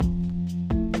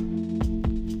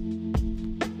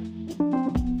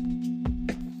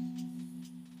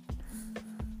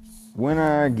When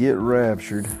I get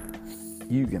raptured,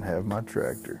 you can have my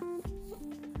tractor.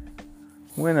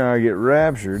 When I get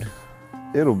raptured,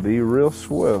 it'll be real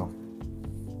swell.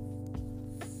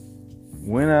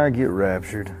 When I get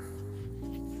raptured,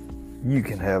 you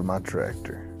can have my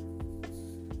tractor.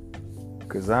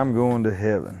 'Cause I'm going to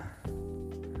heaven,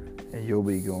 and you'll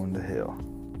be going to hell.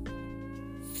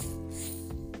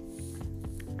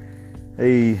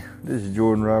 Hey, this is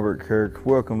Jordan Robert Kirk.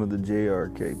 Welcome to the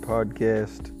JRK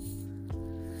podcast.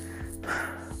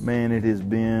 Man, it has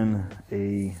been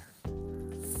a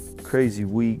crazy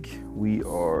week. We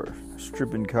are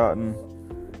stripping cotton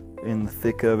in the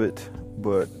thick of it,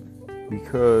 but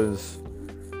because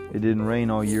it didn't rain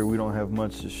all year, we don't have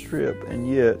much to strip, and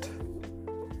yet,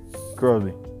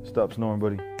 Crosby, stop snoring,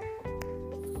 buddy.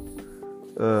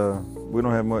 We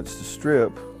don't have much to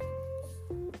strip,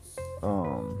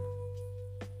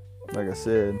 like I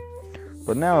said,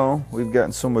 but now we've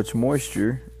gotten so much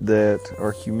moisture that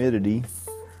our humidity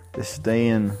is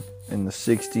staying in the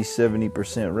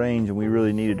 60-70% range, and we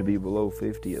really need it to be below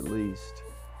 50 at least.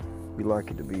 We like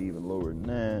it to be even lower than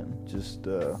that, just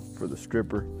for the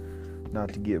stripper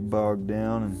not to get bogged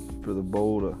down and for the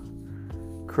bowl to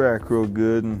crack real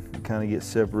good and kind of get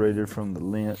separated from the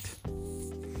lint.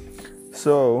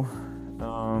 So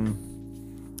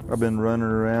I've been running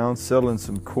around selling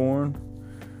some corn.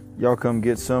 Y'all come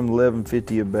get some.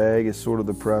 $11.50 a bag is sort of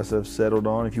the price I've settled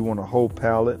on. If you want a whole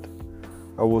pallet,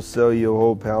 I will sell you a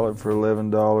whole pallet for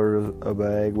 $11 a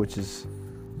bag, which is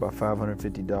about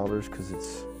 $550 because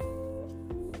it's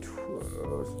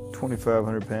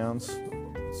 2,500 pounds.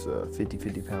 It's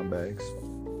 50 pound bags.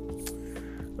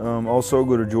 Also,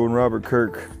 go to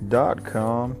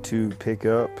jordanrobertkirk.com to pick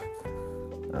up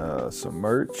some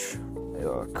merch.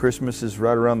 Christmas is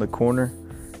right around the corner.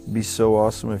 It'd be so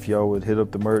awesome if y'all would hit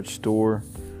up the merch store.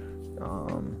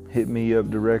 Hit me up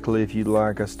directly if you'd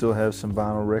like. I still have some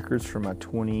vinyl records for my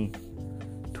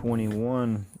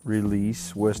 2021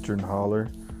 release, Western Holler.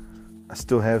 I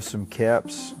still have some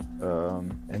caps,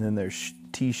 and then there's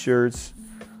t-shirts,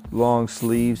 long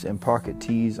sleeves, and pocket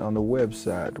tees on the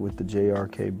website with the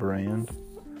JRK brand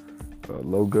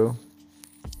logo.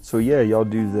 So yeah, y'all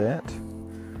do that.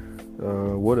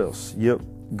 What else? Yep,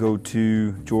 go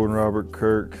to Jordan Robert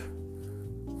Kirk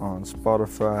on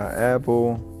Spotify,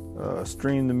 Apple.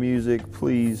 Stream the music,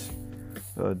 please.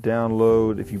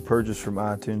 Download. If you purchase from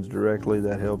iTunes directly,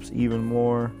 that helps even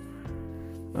more.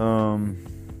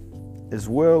 As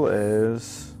well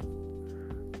as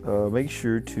make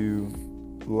sure to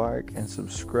like and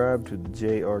subscribe to the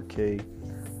JRK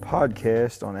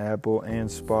podcast on Apple and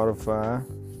Spotify,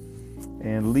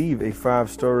 and leave a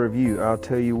 5-star review. I'll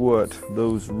tell you what,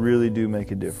 those really do make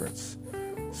a difference.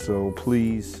 So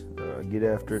please get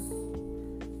after it.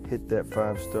 Hit that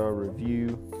 5-star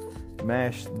review,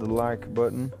 mash the like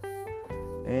button,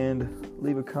 and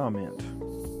leave a comment.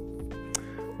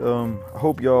 I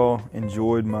hope y'all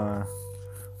enjoyed my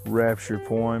Rapture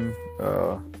poem.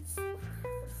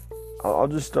 I'll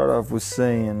just start off with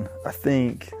saying I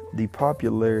think the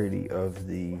popularity of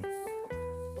the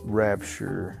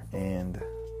rapture and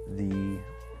the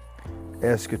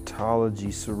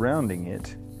eschatology surrounding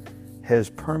it has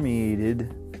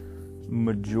permeated the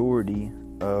majority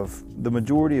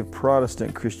of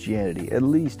Protestant Christianity, at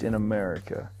least in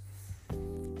America,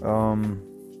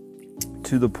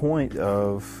 to the point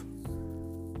of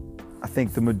I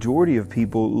think the majority of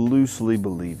people loosely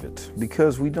believe it,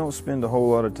 because we don't spend a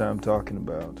whole lot of time talking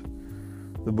about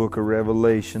the book of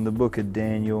Revelation, the book of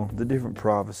Daniel, the different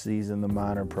prophecies and the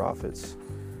minor prophets,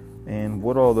 and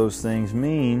what all those things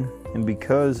mean. And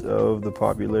because of the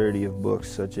popularity of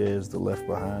books such as the Left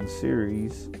Behind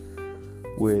series,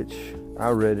 which I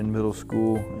read in middle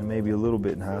school and maybe a little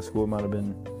bit in high school, might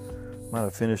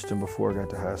have finished them before I got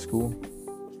to high school,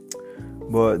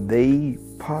 but they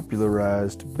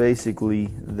popularized basically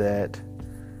that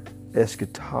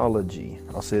eschatology.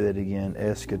 I'll say that again,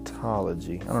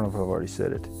 eschatology. I don't know if I've already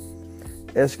said it.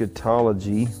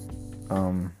 Eschatology,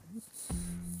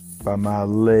 by my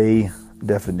lay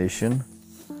definition,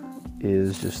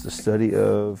 is just the study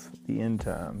of the end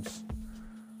times.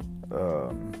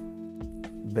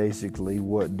 Basically,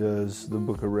 what does the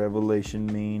book of Revelation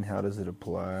mean? How does it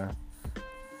apply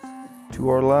to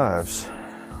our lives?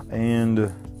 And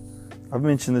I've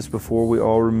mentioned this before. We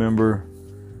all remember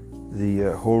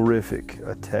the horrific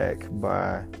attack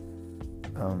by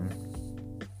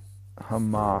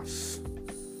Hamas,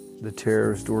 the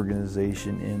terrorist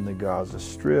organization in the Gaza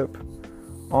Strip,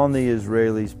 on the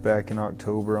Israelis back in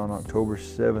October, on October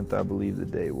 7th, I believe the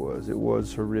day was. It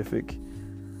was horrific.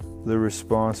 The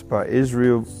response by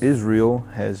Israel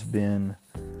has been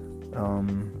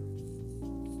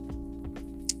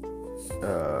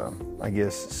I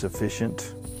guess,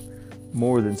 sufficient,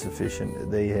 more than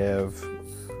sufficient. They have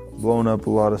blown up a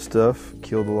lot of stuff,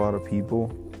 killed a lot of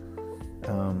people.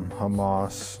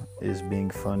 Hamas is being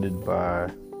funded by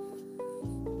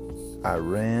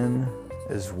Iran,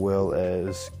 as well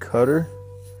as Qatar,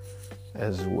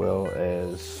 as well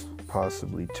as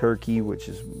possibly Turkey, which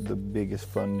is the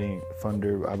biggest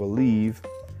funder, I believe,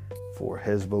 for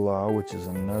Hezbollah, which is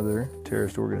another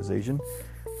terrorist organization.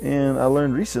 And I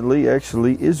learned recently,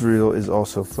 actually, Israel is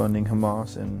also funding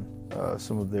Hamas, and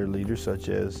some of their leaders, such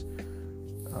as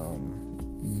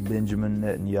Benjamin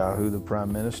Netanyahu, the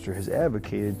prime minister, has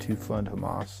advocated to fund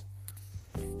Hamas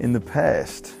in the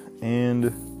past.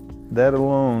 And that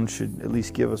alone should at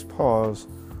least give us pause.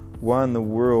 Why in the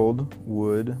world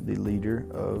would the leader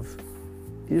of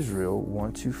Israel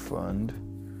want to fund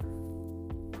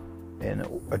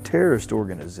a terrorist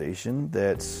organization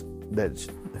that's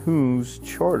whose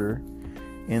charter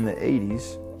in the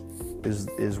 80s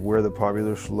is where the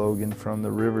popular slogan "From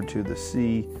the river to the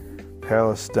sea,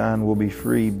 Palestine will be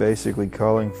free," basically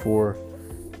calling for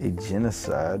a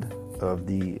genocide of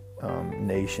the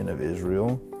nation of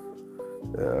Israel,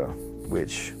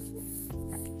 which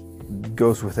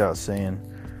goes without saying.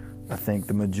 I think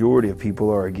the majority of people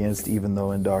are against, even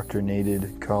though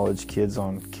indoctrinated college kids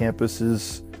on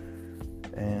campuses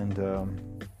and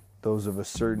those of a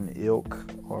certain ilk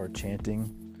are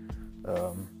chanting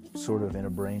sort of in a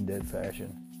brain-dead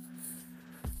fashion.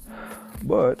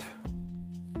 But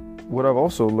what I've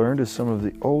also learned is some of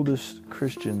the oldest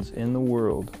Christians in the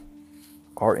world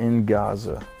are in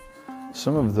Gaza.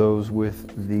 Some of those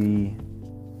with the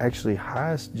actually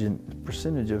highest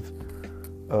percentage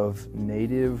of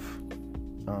native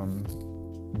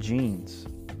genes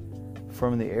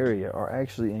from the area are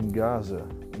actually in Gaza,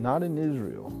 not in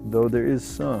Israel, though there is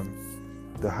some.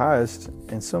 The highest,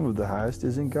 and some of the highest,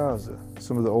 is in Gaza.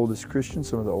 Some of the oldest Christians,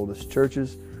 some of the oldest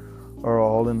churches are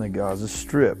all in the Gaza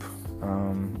Strip,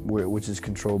 which is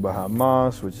controlled by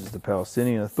Hamas, which is the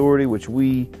Palestinian Authority, which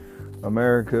we,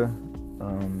 America,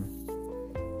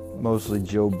 mostly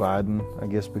Joe Biden, I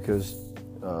guess because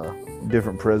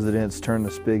different presidents turned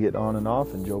the spigot on and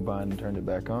off, and Joe Biden turned it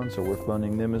back on, so we're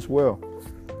funding them as well.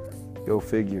 Go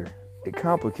figure. It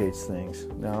complicates things.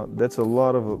 Now, that's a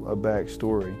lot of a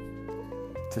backstory.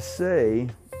 To say,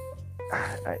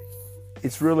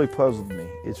 it's really puzzled me.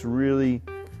 It's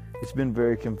been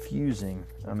very confusing.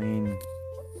 I mean,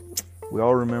 we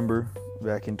all remember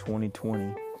back in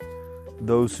 2020,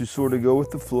 those who sort of go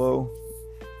with the flow,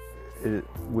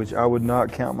 which I would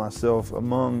not count myself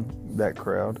among that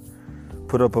crowd,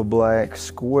 put up a black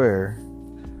square,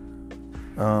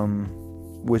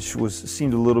 which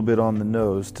seemed a little bit on the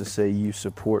nose to say you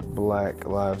support Black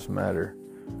Lives Matter.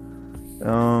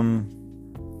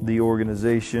 The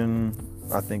organization,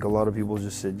 I think a lot of people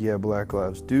just said, yeah, Black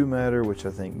lives do matter, which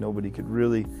I think nobody could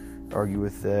really argue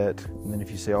with that. And then if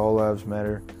you say all lives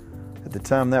matter, at the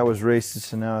time that was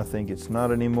racist, and now I think it's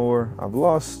not anymore. I've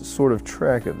lost sort of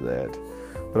track of that.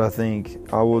 But I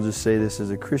think I will just say this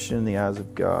as a Christian in the eyes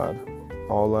of God,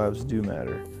 all lives do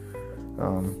matter.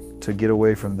 To get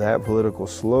away from that political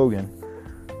slogan,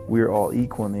 we are all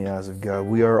equal in the eyes of God.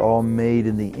 We are all made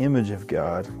in the image of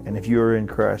God. And if you are in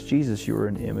Christ Jesus, you are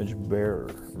an image bearer,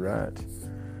 right?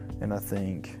 And I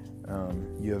think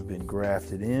you have been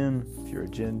grafted in. If you're a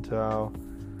Gentile,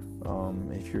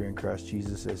 if you're in Christ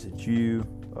Jesus as a Jew,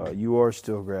 you are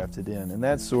still grafted in. And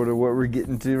that's sort of what we're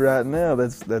getting to right now.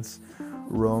 That's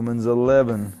Romans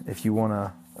 11. If you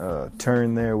want to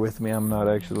turn there with me, I'm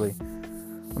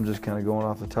just kind of going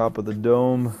off the top of the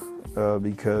dome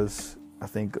because I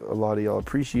think a lot of y'all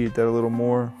appreciate that a little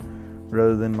more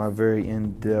rather than my very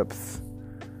in-depth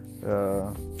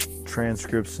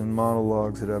transcripts and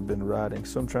monologues that I've been writing.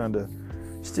 So I'm trying to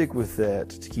stick with that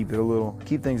to keep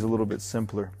things a little bit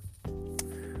simpler.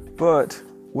 But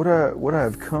what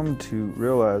I've come to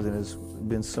realize, and has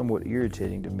been somewhat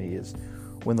irritating to me, is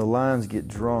when the lines get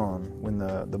drawn, when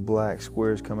the black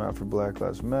squares come out for Black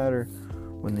Lives Matter,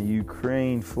 when the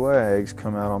Ukraine flags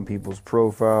come out on people's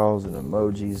profiles and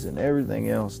emojis and everything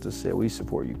else to say we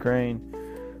support Ukraine.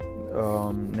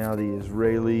 Now the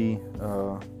Israeli,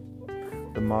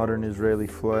 the modern Israeli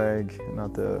flag,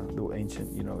 not the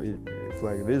ancient,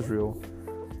 flag of Israel,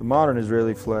 the modern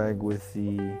Israeli flag with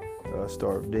the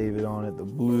Star of David on it, the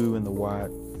blue and the white,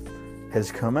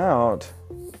 has come out.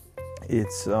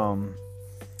 It's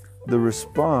the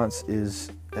response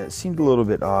it seemed a little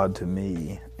bit odd to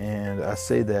me, and I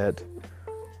say that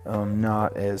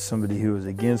not as somebody who is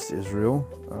against Israel.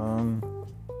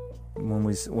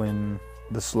 When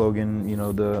the slogan,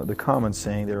 the common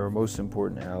saying, they're our most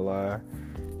important ally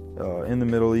in the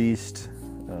Middle East,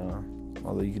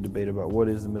 although you could debate about what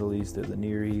is the Middle East or the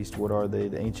Near East, what are they,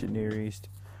 the ancient Near East,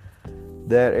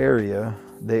 that area,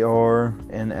 they are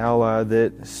an ally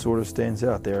that sort of stands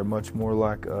out. They are much more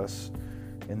like us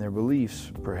in their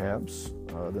beliefs, perhaps,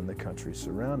 than the countries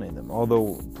surrounding them,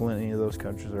 although plenty of those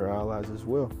countries are allies as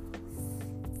well.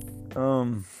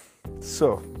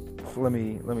 So let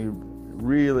me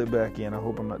reel it back in. I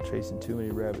hope I'm not chasing too many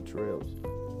rabbit trails.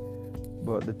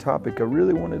 But the topic I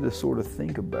really wanted to sort of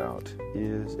think about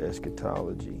is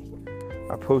eschatology.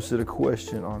 I posted a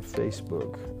question on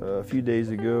Facebook a few days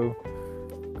ago.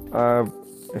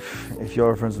 If y'all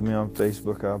are friends with me on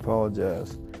Facebook, I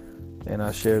apologize. And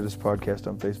I share this podcast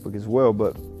on Facebook as well,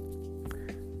 but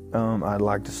I'd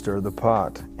like to stir the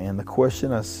pot. And the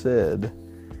question I said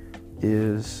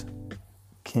is,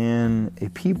 can a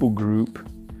people group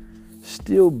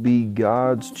still be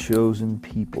God's chosen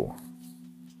people?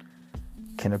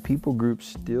 Can a people group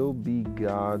still be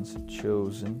God's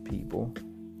chosen people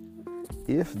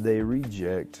if they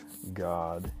reject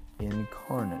God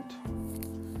incarnate?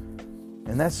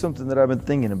 And that's something that I've been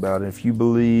thinking about. If you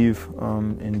believe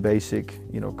in basic,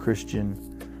 Christian,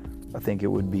 I think it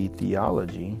would be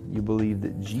theology. You believe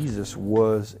that Jesus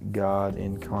was God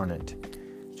incarnate.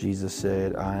 Jesus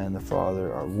said, I and the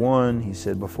Father are one. He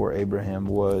said, before Abraham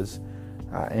was,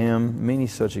 I am. Many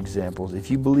such examples.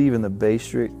 If you believe in the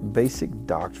basic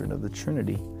doctrine of the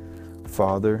Trinity,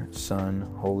 Father, Son,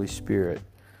 Holy Spirit,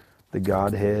 the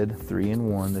Godhead, 3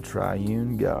 in 1, the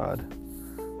triune God,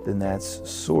 then that's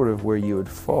sort of where you would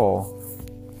fall.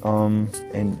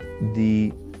 And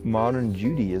the modern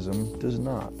Judaism does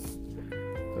not.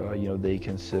 They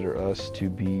consider us to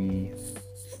be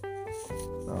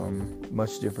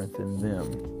much different than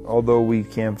them. Although we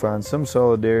can find some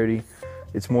solidarity,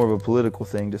 it's more of a political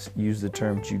thing to use the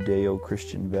term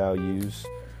Judeo-Christian values.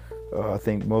 I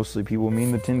think mostly people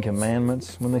mean the Ten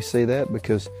Commandments when they say that,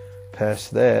 because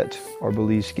past that, our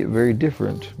beliefs get very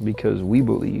different, because we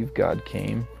believe God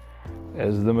came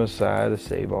as the Messiah to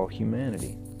save all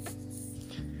humanity.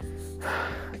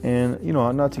 And,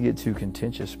 not to get too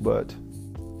contentious, but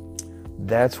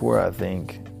that's where I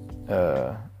think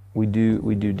we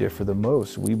do differ the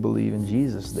most. We believe in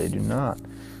Jesus. They do not.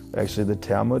 Actually, the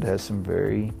Talmud has some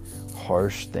very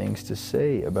harsh things to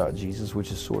say about Jesus, which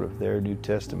is sort of their New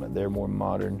Testament, their more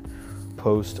modern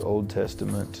post-Old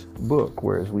Testament book,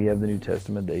 whereas we have the New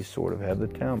Testament, they sort of have the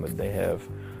Talmud. They have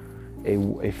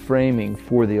a framing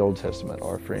for the Old Testament.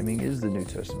 Our framing is the New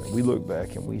Testament. We look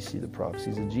back and we see the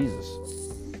prophecies of Jesus.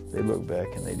 They look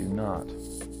back and they do not.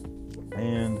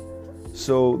 And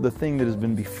so the thing that has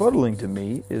been befuddling to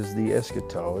me is the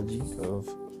eschatology of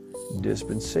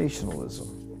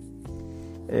dispensationalism.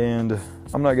 And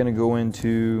I'm not going to go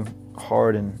into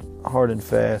hard and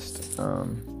fast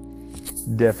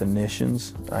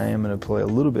definitions. I am going to play a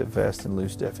little bit fast and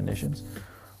loose definitions.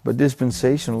 But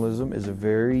dispensationalism is a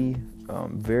very,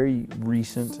 very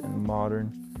recent and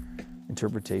modern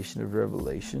interpretation of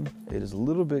Revelation. It is a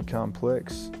little bit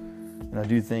complex, and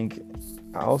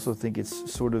I also think it's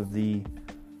sort of the,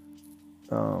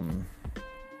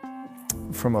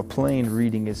 from a plain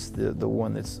reading, it's the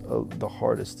one that's the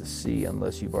hardest to see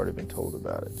unless you've already been told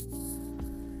about it.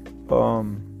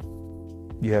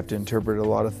 You have to interpret a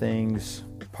lot of things.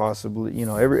 Possibly,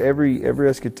 every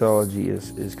eschatology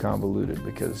is convoluted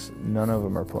because none of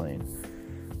them are plain.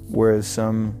 Whereas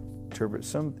some interpret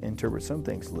some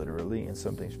things literally and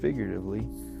some things figuratively.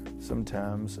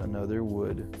 Sometimes another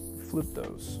would flip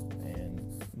those and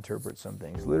interpret some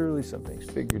things literally, some things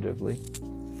figuratively.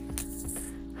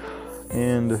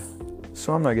 And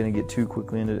so I'm not going to get too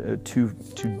quickly into too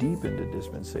deep into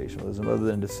dispensationalism, other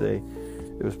than to say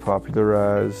it was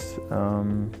popularized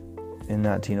in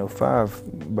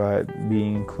 1905 by it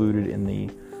being included in the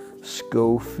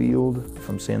Scofield, if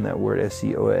I'm saying that word,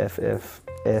 Scofffield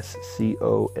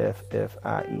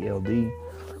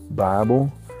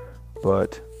Bible.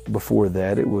 But before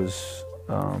that, it was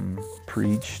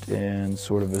preached and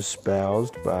sort of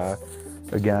espoused by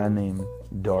a guy named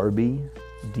Darby,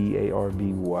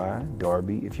 D-A-R-B-Y,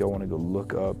 Darby. If y'all want to go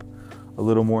look up a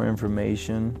little more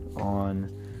information on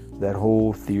that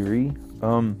whole theory.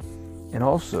 And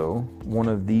also, one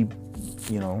of the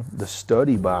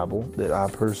study Bible that I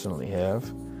personally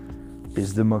have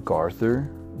is the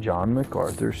John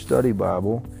MacArthur Study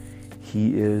Bible.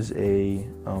 He is a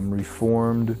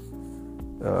Reformed,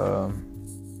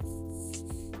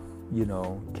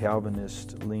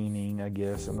 Calvinist leaning, I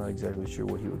guess. I'm not exactly sure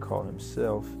what he would call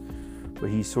himself, but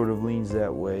he sort of leans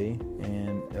that way.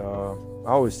 And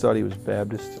I always thought he was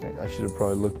Baptist. I should have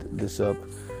probably looked this up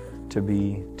to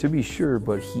be sure,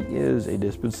 but he is a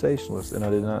dispensationalist, and I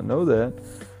did not know that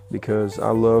because I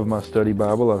love my study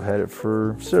Bible. I've had it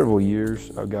for several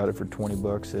years. I got it for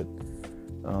 $20 at,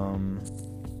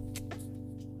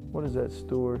 what is that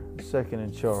store? Second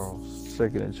and Charles.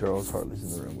 Hartley's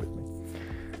in the room with me.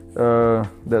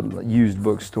 That used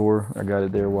bookstore. I got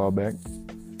it there a while back.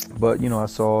 But, I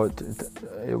saw it.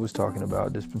 It was talking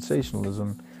about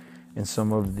dispensationalism in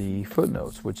some of the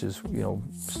footnotes, which is,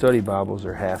 study Bibles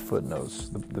are half footnotes.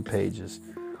 The pages,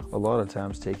 a lot of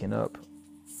times taken up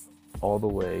all the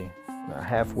way,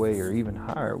 halfway or even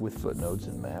higher with footnotes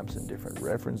and maps and different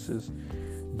references.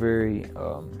 Very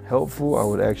helpful. I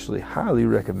would actually highly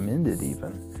recommend it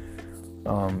even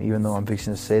though I'm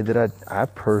fixing to say that I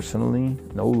personally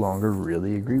no longer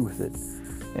really agree with it.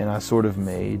 And I sort of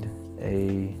made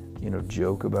a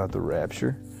joke about the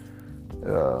rapture,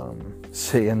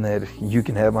 saying that you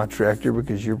can have my tractor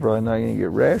because you're probably not going to get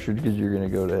raptured because you're going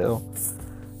to go to hell.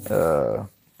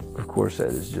 Of course, that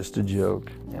is just a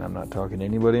joke, and I'm not talking to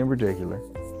anybody in particular.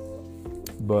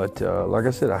 But like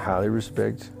I said, I highly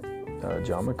respect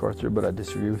John MacArthur, but I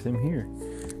disagree with him here.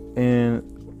 And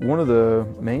one of the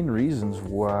main reasons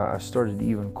why I started to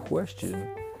even question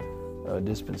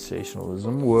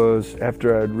dispensationalism was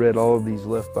after I'd read all of these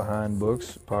Left Behind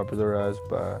books,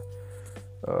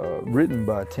 written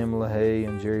by Tim LaHaye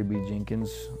and Jerry B.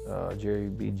 Jenkins. Jerry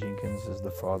B. Jenkins is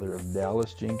the father of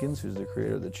Dallas Jenkins, who's the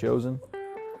creator of The Chosen.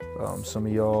 Some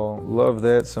of y'all love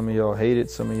that, some of y'all hate it,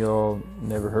 some of y'all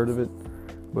never heard of it,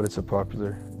 but it's a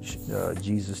popular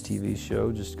Jesus TV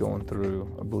show, just going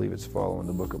through, I believe it's following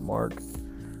the book of Mark.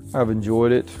 I've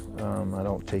enjoyed it. I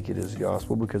don't take it as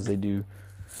gospel because they do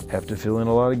have to fill in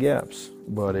a lot of gaps,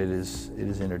 but it is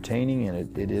entertaining,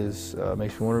 and it is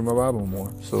makes me want to read my Bible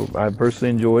more. So I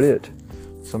personally enjoyed it.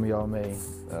 Some of y'all may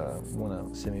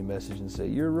want to send me a message and say,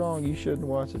 you're wrong, you shouldn't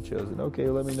watch The Chosen. Okay,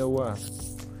 let me know why.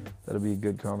 That'll be a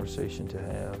good conversation to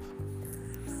have.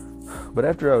 But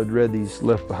after I had read these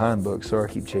Left Behind books, sorry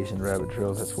I keep chasing rabbit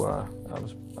trails, that's why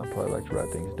I probably like to write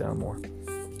things down more.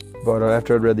 But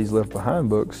after I'd read these Left Behind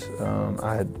books,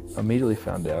 I had immediately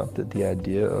found out that the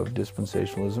idea of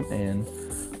dispensationalism and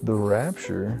the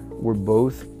rapture were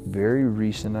both very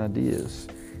recent ideas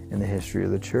in the history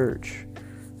of the church.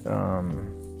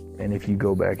 And if you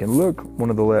go back and look,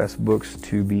 one of the last books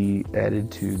to be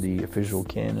added to the official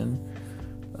canon,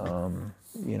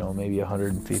 maybe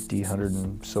 100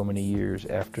 and so many years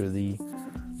after the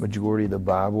majority of the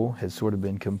Bible had sort of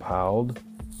been compiled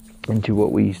into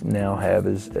what we now have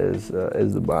as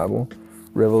the Bible,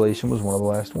 Revelation was one of the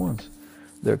last ones.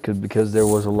 Because there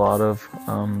was a lot of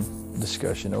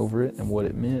discussion over it and what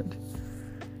it meant,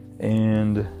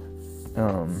 and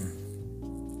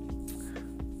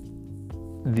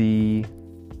the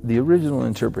original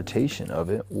interpretation of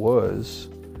it was,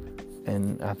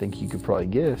 and I think you could probably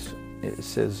guess, it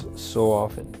says so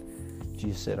often.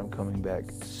 Jesus said, "I'm coming back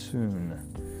soon."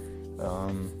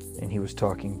 And he was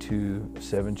talking to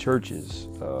 7 churches.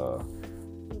 A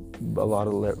lot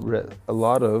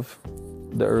of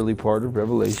the early part of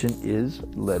Revelation is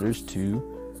letters to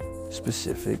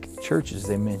specific churches.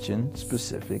 They mention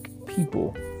specific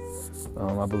people.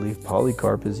 I believe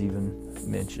Polycarp is even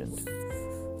mentioned.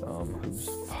 Who's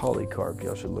Polycarp?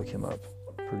 Y'all should look him up.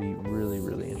 Really,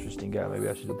 really interesting guy. Maybe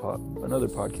I should do another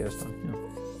podcast on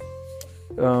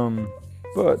him.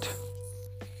 But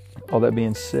all that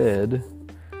being said,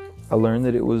 I learned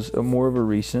that it was more of a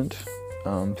recent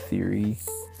theory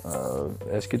of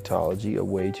eschatology, a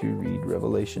way to read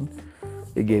Revelation.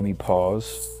 It gave me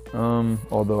pause,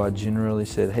 although I generally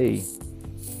said, hey,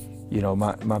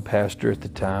 my pastor at the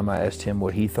time, I asked him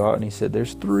what he thought, and he said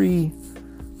there's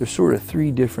sort of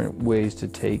 3 different ways to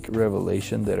take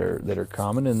Revelation that are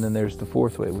common, and then there's the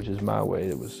 4th way, which is my way.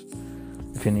 It was,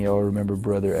 if any of y'all remember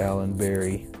Brother Alan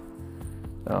Berry,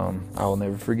 I will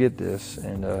never forget this,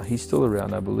 and he's still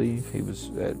around, I believe. He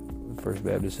was at First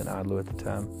Baptist in Idlo at the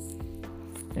time,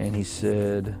 and he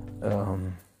said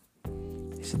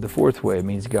the 4th way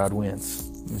means God wins.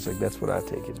 He's like, that's what I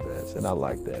take it as, and I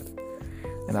like that.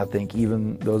 And I think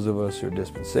even those of us who are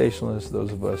dispensationalists,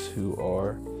 those of us who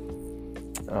are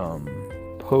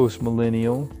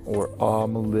post-millennial or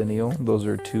amillennial, those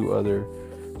are 2 other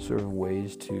sort of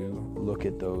ways to look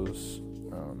at those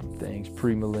things.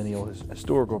 Premillennial,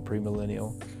 historical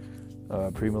premillennial,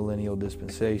 premillennial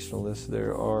dispensationalists.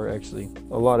 There are actually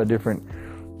a lot of different,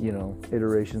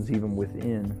 iterations even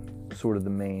within sort of the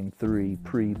main 3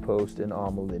 pre, post, and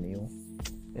amillennial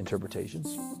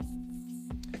interpretations.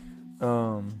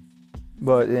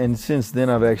 And since then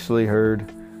I've actually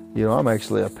heard, I'm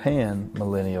actually a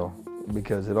pan-millennial,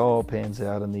 because it all pans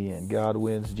out in the end. God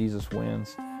wins, Jesus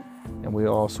wins, and we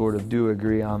all sort of do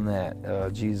agree on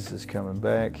that. Jesus is coming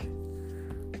back.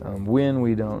 When,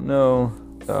 we don't know,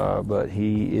 but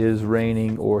he is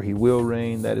reigning, or he will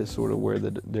reign. That is sort of where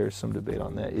there's some debate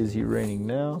on that. Is he reigning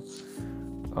now?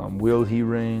 Will he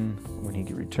reign when he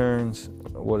returns?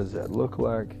 What does that look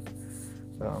like?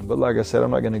 But like I said,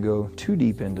 I'm not going to go too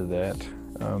deep into that.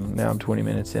 Now I'm 20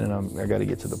 minutes in, and I got to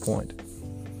get to the point.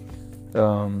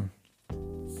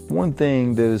 One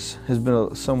thing that has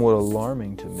been somewhat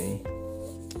alarming to me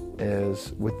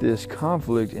is with this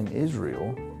conflict in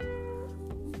Israel,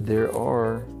 there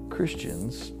are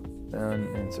Christians,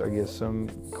 and so I guess some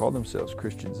call themselves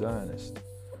Christian Zionists,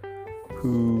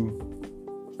 who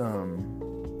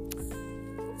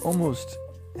almost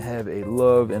have a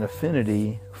love and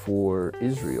affinity for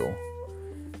Israel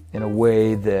in a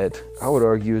way that I would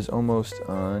argue is almost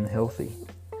unhealthy.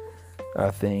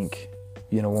 I think,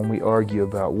 when we argue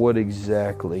about what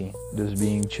exactly does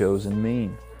being chosen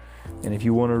mean. And if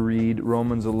you want to read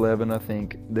Romans 11, I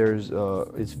think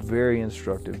it's very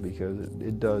instructive, because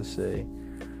it does say,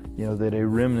 that a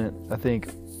remnant, I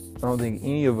don't think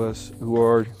any of us who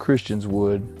are Christians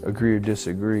would agree or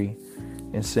disagree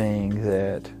in saying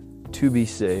that to be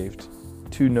saved,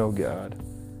 to know God,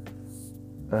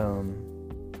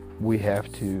 we have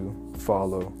to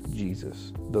follow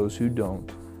Jesus. Those who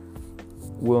don't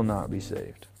will not be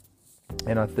saved.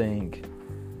 And I think,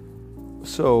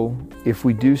 so if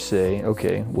we do say,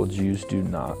 okay, well, Jews do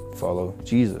not follow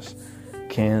Jesus,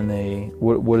 can they,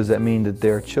 what does that mean that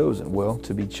they're chosen? Well,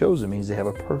 to be chosen means they have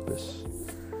a purpose.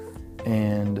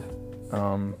 And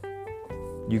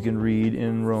you can read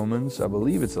in Romans, I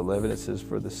believe it's 11, it says,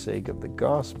 for the sake of the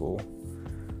gospel,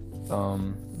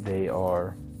 they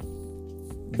are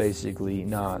basically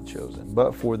not chosen.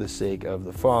 But for the sake of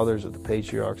the fathers, of the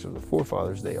patriarchs, of the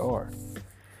forefathers, they are.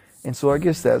 And so I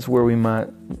guess that's where we might,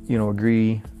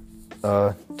 agree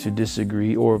to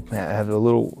disagree, or have a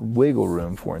little wiggle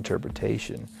room for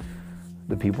interpretation.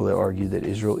 The people that argue that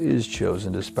Israel is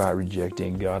chosen despite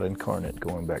rejecting God incarnate,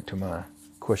 going back to my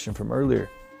question from earlier.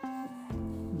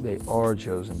 They are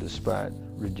chosen despite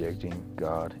rejecting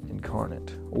God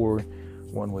incarnate. Or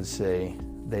one would say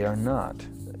they are not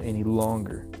any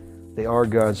longer. They are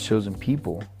God's chosen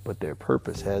people, but their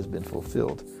purpose has been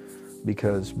fulfilled.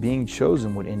 Because being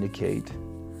chosen would indicate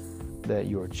that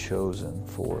you are chosen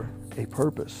for a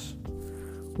purpose.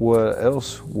 What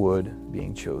else would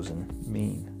being chosen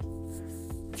mean?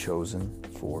 Chosen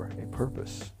for a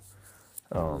purpose.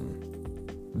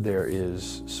 There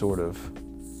is sort of,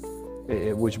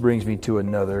 which brings me to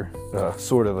another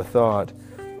sort of a thought,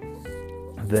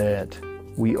 that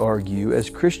we argue as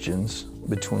Christians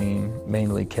between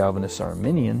mainly Calvinist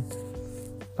Arminian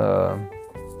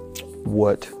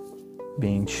what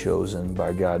being chosen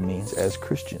by God means as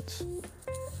Christians.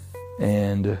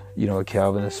 And, a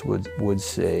Calvinist would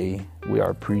say we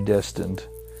are predestined.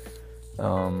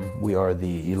 We are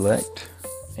the elect.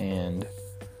 And,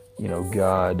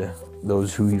 God,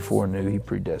 those who he foreknew, he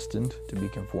predestined to be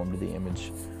conformed to the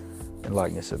image and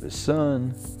likeness of his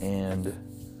Son. And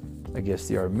I guess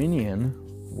the Arminian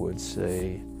would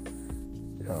say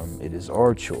it is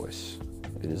our choice.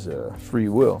 It is a free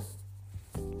will.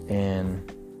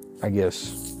 And I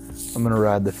guess I'm going to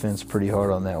ride the fence pretty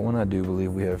hard on that one. I do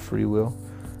believe we have free will,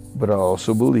 but I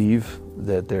also believe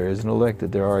that there is an elect,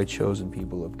 that there are a chosen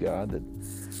people of God, that,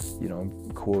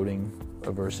 I'm quoting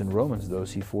a verse in Romans,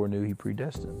 those he foreknew, he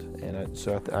predestined. And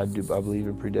I believe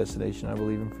in predestination. I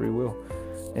believe in free will.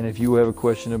 And if you have a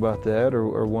question about that,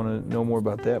 or want to know more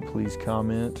about that, please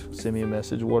comment, send me a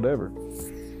message, whatever.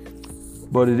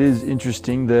 But it is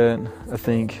interesting that I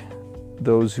think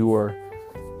those who are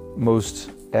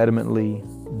most adamantly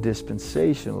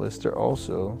dispensationalist are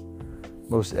also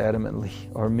most adamantly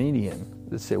Arminian,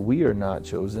 that say we are not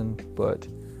chosen, but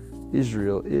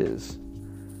Israel is.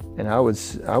 And I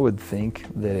would think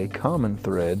that a common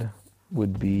thread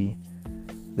would be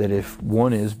that if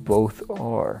one is, both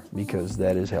are, because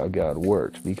that is how God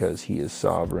works, because he is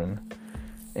sovereign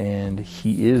and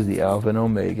he is the Alpha and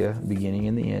Omega, beginning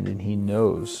and the end, and he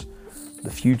knows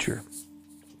the future.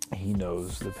 He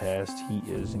knows the past. He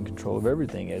is in control of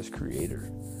everything as creator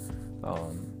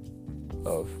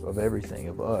of everything,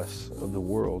 of us, of the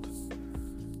world,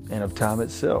 and of time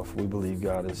itself. We believe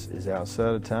God is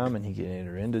outside of time, and he can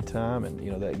enter into time, and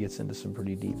that gets into some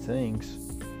pretty deep things,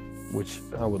 which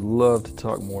I would love to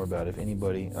talk more about. If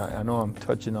anybody, I know I'm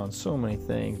touching on so many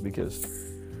things because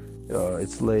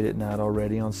it's late at night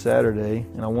already on Saturday,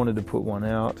 and I wanted to put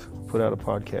out a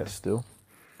podcast still.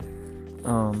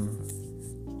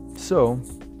 So,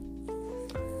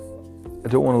 I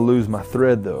don't want to lose my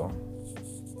thread, though.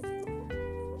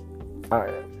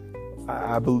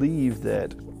 I believe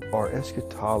that our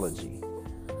eschatology,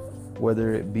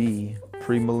 whether it be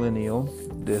premillennial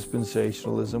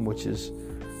dispensationalism, which is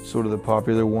sort of the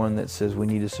popular one that says we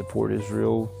need to support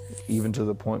Israel, even to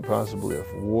the point possibly of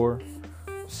war,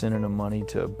 sending them money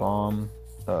to bomb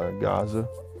Gaza.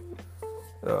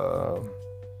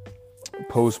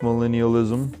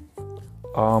 Postmillennialism,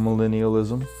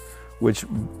 amillennialism, which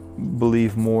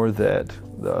believe more that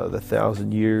the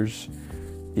 1,000 years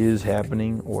is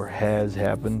happening or has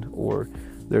happened, or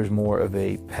there's more of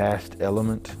a past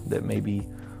element, that maybe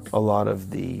a lot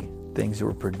of the things that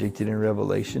were predicted in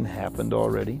Revelation happened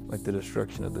already, like the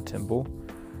destruction of the temple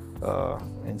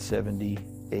in 70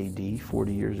 AD,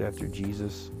 40 years after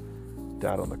Jesus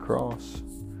died on the cross.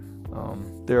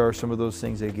 There are some of those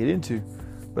things they get into,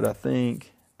 but I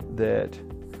think that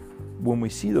when we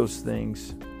see those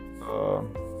things,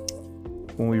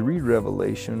 when we read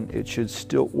Revelation, it should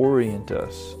still orient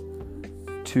us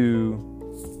to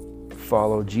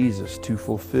follow Jesus, to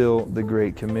fulfill the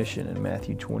Great Commission in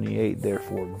Matthew 28,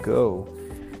 therefore go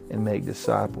and make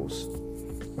disciples.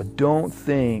 I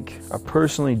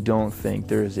personally don't think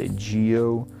there is a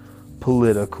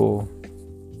geopolitical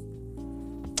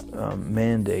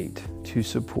mandate to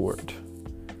support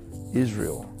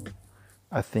Israel.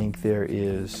 I think there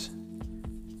is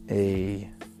a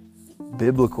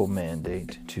biblical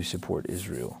mandate to support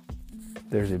Israel.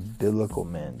 There's a biblical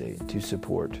mandate to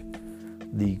support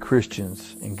the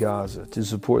Christians in Gaza, to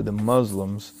support the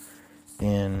Muslims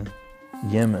in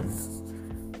Yemen,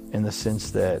 in the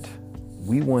sense that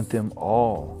we want them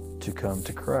all to come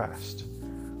to Christ.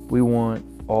 We want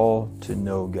all to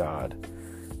know God.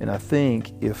 And I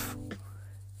think if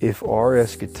our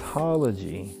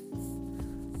eschatology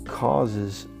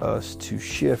causes us to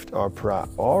shift our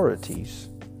priorities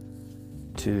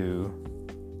to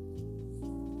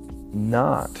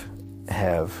not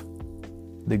have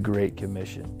the Great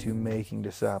Commission, to making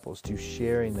disciples, to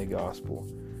sharing the gospel,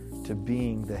 to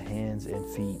being the hands and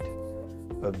feet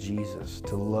of Jesus,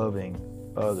 to loving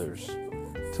others,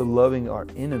 to loving our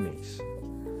enemies,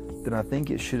 then I think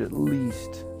it should at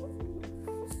least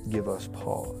give us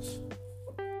pause.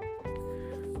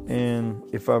 And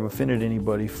if I've offended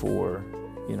anybody for,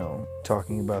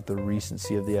 talking about the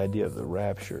recency of the idea of the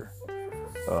rapture,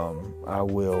 I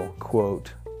will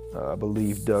quote, I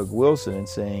believe, Doug Wilson in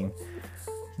saying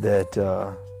that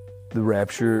the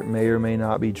rapture may or may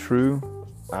not be true.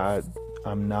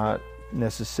 I'm not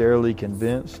necessarily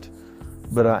convinced,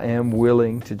 but I am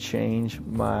willing to change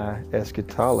my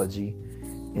eschatology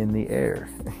in the air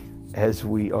as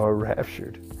we are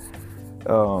raptured.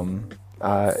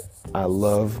 I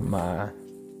love my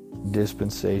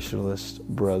dispensationalist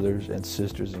brothers and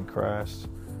sisters in Christ,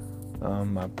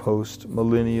 my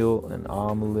post-millennial and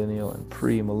amillennial and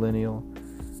pre-millennial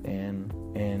and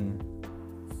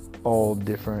all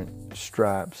different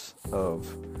stripes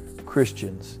of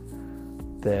Christians,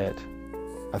 that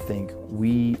I think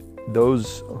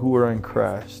those who are in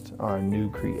Christ are a new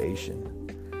creation.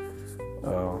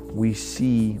 We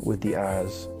see with the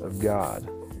eyes of God.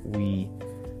 We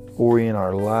orient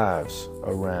our lives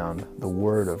around the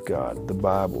Word of God, the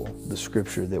Bible, the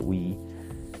Scripture that we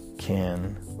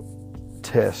can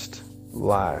test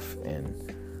life and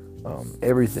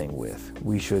everything with.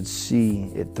 We should see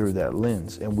it through that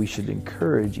lens, and we should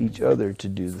encourage each other to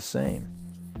do the same.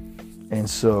 And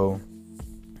so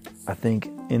I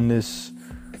think in this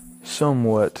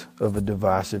somewhat of a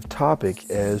divisive topic,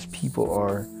 as people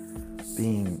are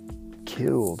being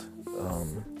killed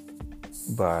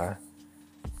by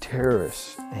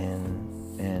terrorists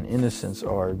and innocents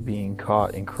are being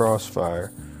caught in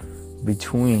crossfire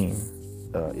between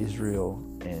Israel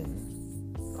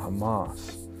and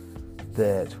Hamas,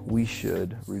 that we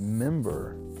should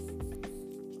remember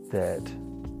that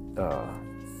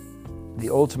the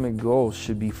ultimate goal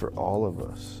should be for all of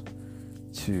us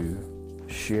to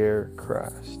share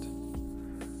Christ,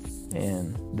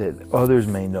 and that others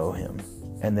may know Him,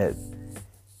 and that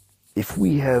if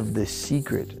we have the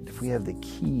secret, if we have the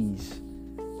keys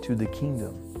to the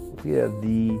kingdom, if we have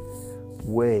the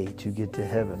way to get to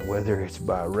heaven, whether it's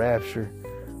by rapture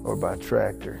or by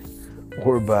tractor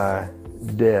or by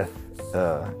death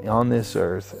on this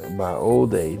earth, by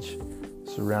old age,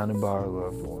 surrounded by our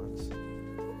loved ones,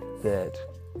 that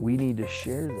we need to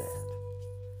share that.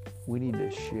 We need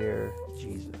to share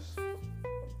Jesus.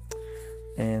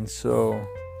 And so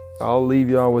I'll leave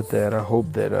y'all with that. I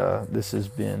hope that this has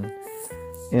been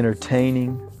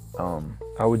entertaining.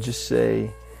 I would just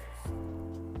say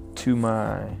to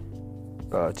my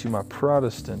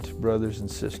Protestant brothers and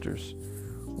sisters,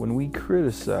 when we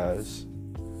criticize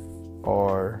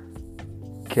our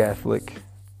Catholic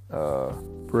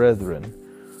brethren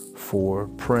for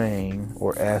praying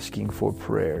or asking for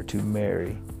prayer to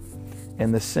Mary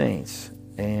and the saints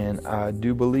And I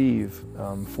do believe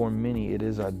for many it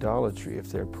is idolatry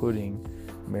if they're putting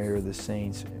Mary or the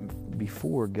saints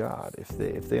before God. If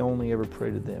they only ever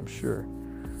pray to them, sure.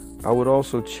 I would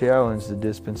also challenge the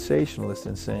dispensationalists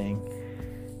in saying,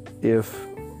 if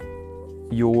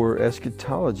your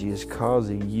eschatology is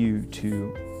causing you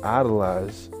to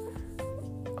idolize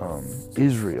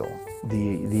Israel,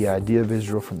 the idea of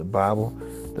Israel from the Bible,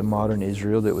 the modern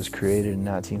Israel that was created in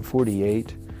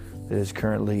 1948, that is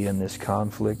currently in this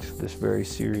conflict, this very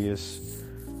serious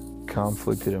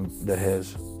conflict that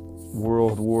has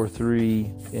World War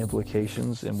III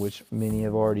implications, in which many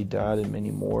have already died and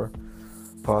many more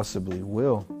possibly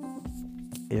will.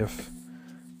 If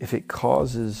it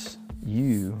causes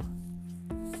you,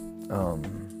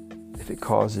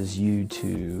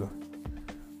 to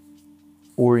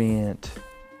orient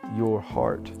your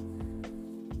heart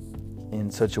in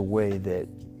such a way that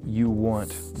you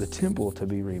want the temple to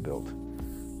be rebuilt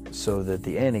so that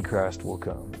the Antichrist will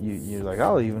come. You're like,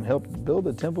 I'll even help build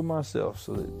the temple myself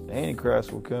so that the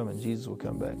Antichrist will come and Jesus will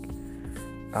come back.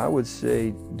 I would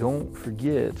say, don't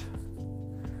forget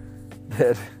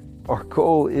that our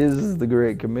goal is the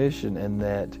Great Commission, and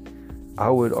that I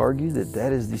would argue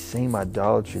that is the same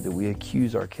idolatry that we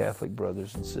accuse our Catholic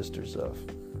brothers and sisters of.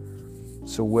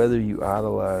 So whether you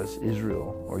idolize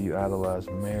Israel, or you idolize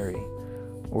Mary,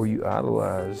 or you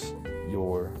idolize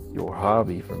your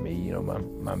hobby, for me,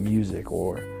 my music,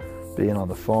 or being on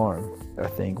the farm, I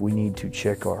think we need to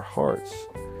check our hearts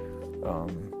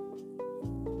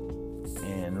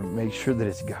and make sure that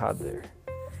it's God there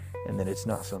and that it's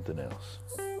not something else.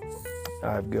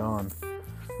 I've gone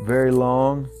very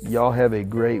long. Y'all have a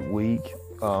great week.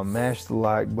 Mash the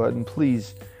like button,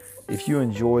 please. If you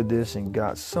enjoyed this and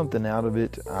got something out of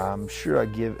it, I'm sure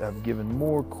I've given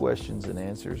more questions than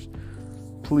answers.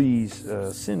 Please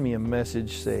send me a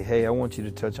message. Say, hey, I want you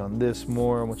to touch on this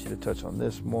more. I want you to touch on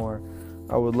this more.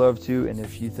 I would love to. And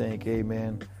if you think, hey,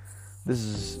 man, this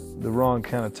is the wrong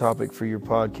kind of topic for your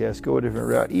podcast, go a different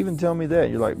route. Even tell me that.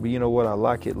 You're like, but you know what? I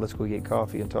like it. Let's go get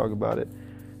coffee and talk about it.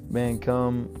 Man,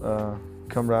 come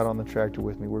ride on the tractor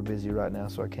with me. We're busy right now,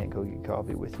 so I can't go get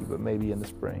coffee with you, but maybe in the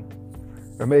spring.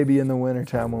 Or maybe in the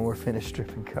wintertime when we're finished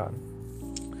stripping cotton.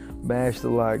 Mash the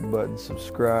like button,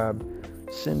 subscribe,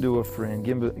 send to a friend,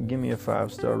 give me a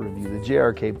 5-star review. The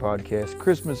JRK podcast,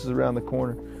 Christmas is around the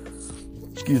corner.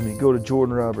 Go to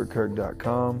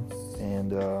jordanrobertkirk.com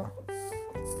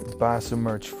and buy some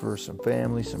merch for some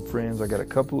family, some friends. I got a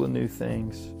couple of new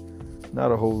things. Not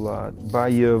a whole lot. Buy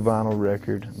you a vinyl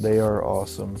record. They are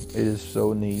awesome. It is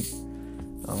so neat.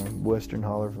 Western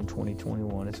Holler from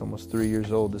 2021. It's almost 3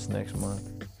 years old this next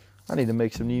month. I need to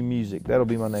make some new music. That'll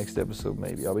be my next episode,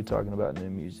 maybe. I'll be talking about new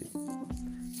music.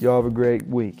 Y'all have a great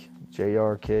week.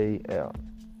 JRK out.